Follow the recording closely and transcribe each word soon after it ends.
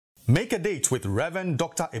Make a date with Rev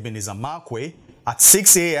Dr Ebenezer Markwei at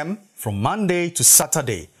 6 a.m. from Monday to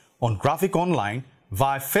Saturday on Graphic Online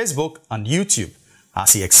via Facebook and YouTube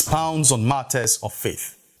as he expounds on matters of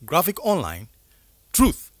faith. Graphic Online,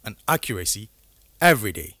 truth and accuracy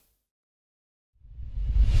every day.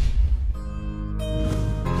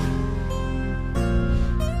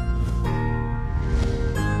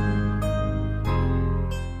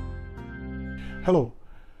 Hello,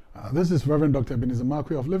 this is Rev Dr Ebenezer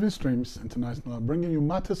Markwei of Living Streams International, bringing you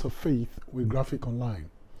matters of faith with Graphic Online.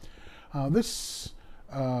 This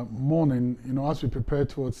morning, as we prepare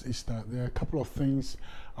towards Easter, there are a couple of things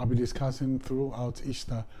I'll be discussing throughout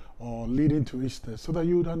Easter or leading to Easter so that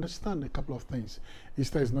you would understand a couple of things.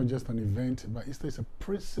 Easter is not just an event, but Easter is a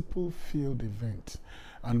principle-filled event,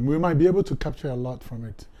 and we might be able to capture a lot from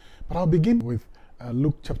it. But I'll begin with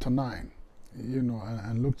Luke chapter 9,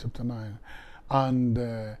 and Luke chapter 9. And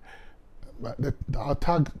I'll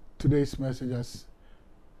tag today's message as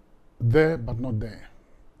there but not there.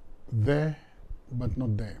 There but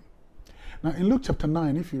not there. Now in Luke chapter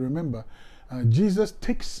 9, if you remember, Jesus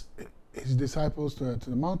takes his disciples to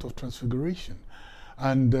the Mount of Transfiguration.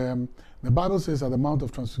 And the Bible says at the Mount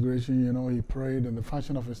of Transfiguration, he prayed and the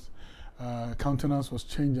fashion of his countenance was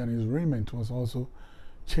changed and his raiment was also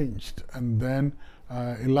changed. And then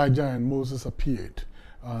Elijah and Moses appeared.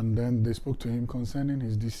 And then they spoke to him concerning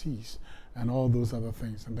his disease and all those other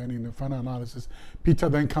things. And then in the final analysis, Peter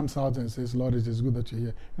then comes out and says, Lord, it is good that you're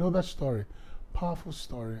here. You know that story, powerful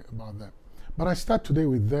story about that. But I start today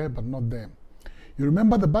with there but not there. You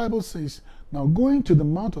remember the Bible says, now going to the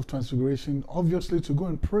Mount of Transfiguration, obviously to go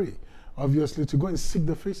and pray, obviously to go and seek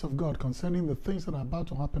the face of God concerning the things that are about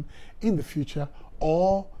to happen in the future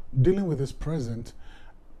or dealing with his present.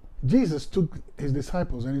 Jesus took his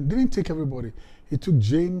disciples, and he didn't take everybody. He took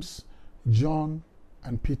James, John,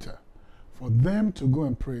 and Peter for them to go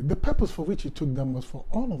and pray. The purpose for which he took them was for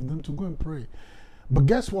all of them to go and pray. But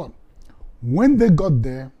guess what? When they got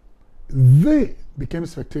there, they became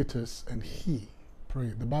spectators and he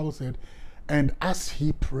prayed. The Bible said, and as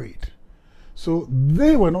he prayed. So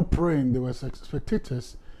they were not praying, they were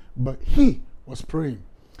spectators, but he was praying.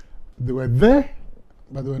 They were there,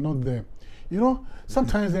 but they were not there.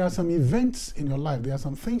 Sometimes there are some events in your life. There are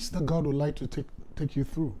some things that God would like to take you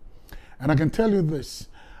through. And I can tell you this.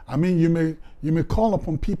 I mean, you may call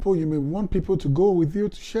upon people. You may want people to go with you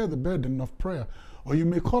to share the burden of prayer. Or you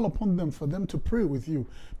may call upon them for them to pray with you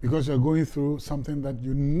because you're going through something that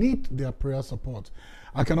you need their prayer support.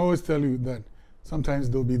 I can always tell you that sometimes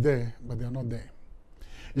they'll be there, but they're not there.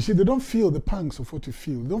 You see, they don't feel the pangs of what you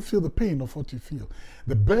feel. They don't feel the pain of what you feel.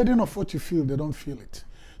 The burden of what you feel, they don't feel it.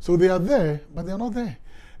 So they are there, but they are not there.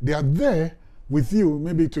 They are there with you,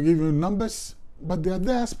 maybe to give you numbers, but they are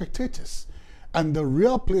there as spectators. And the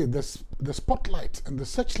real play, the spotlight and the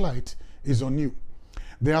searchlight is on you.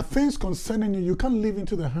 There are things concerning you can't leave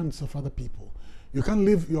into the hands of other people. You can't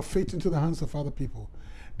leave your fate into the hands of other people.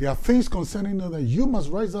 There are things concerning you that you must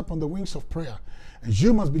rise up on the wings of prayer, and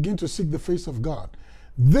you must begin to seek the face of God.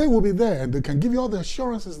 They will be there and they can give you all the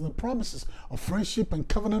assurances and the promises of friendship and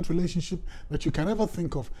covenant relationship that you can ever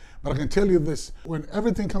think of. But I can tell you this, when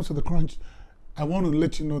everything comes to the crunch, I want to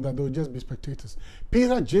let you know that they will just be spectators.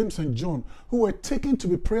 Peter, James, and John, who were taken to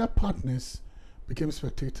be prayer partners, became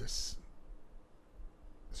spectators.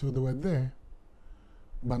 So they were there,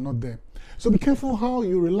 but not there. So be careful how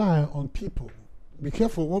you rely on people. Be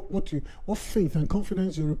careful what faith and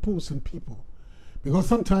confidence you repose in people. Because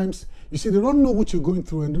sometimes, you see, they don't know what you're going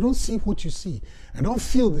through and they don't see what you see and don't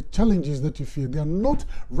feel the challenges that you feel. They are not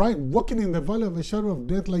walking in the valley of the shadow of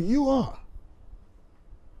death like you are.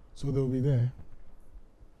 So they'll be there,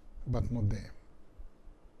 but not there.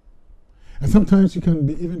 And sometimes you can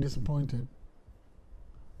be even disappointed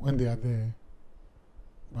when they are there,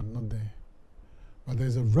 but not there. But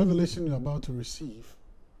there's a revelation you're about to receive.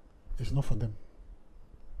 It's not for them.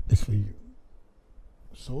 It's for you.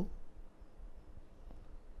 So,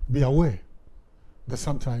 be aware that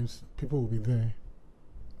sometimes people will be there,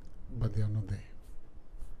 but they are not there.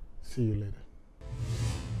 See you later.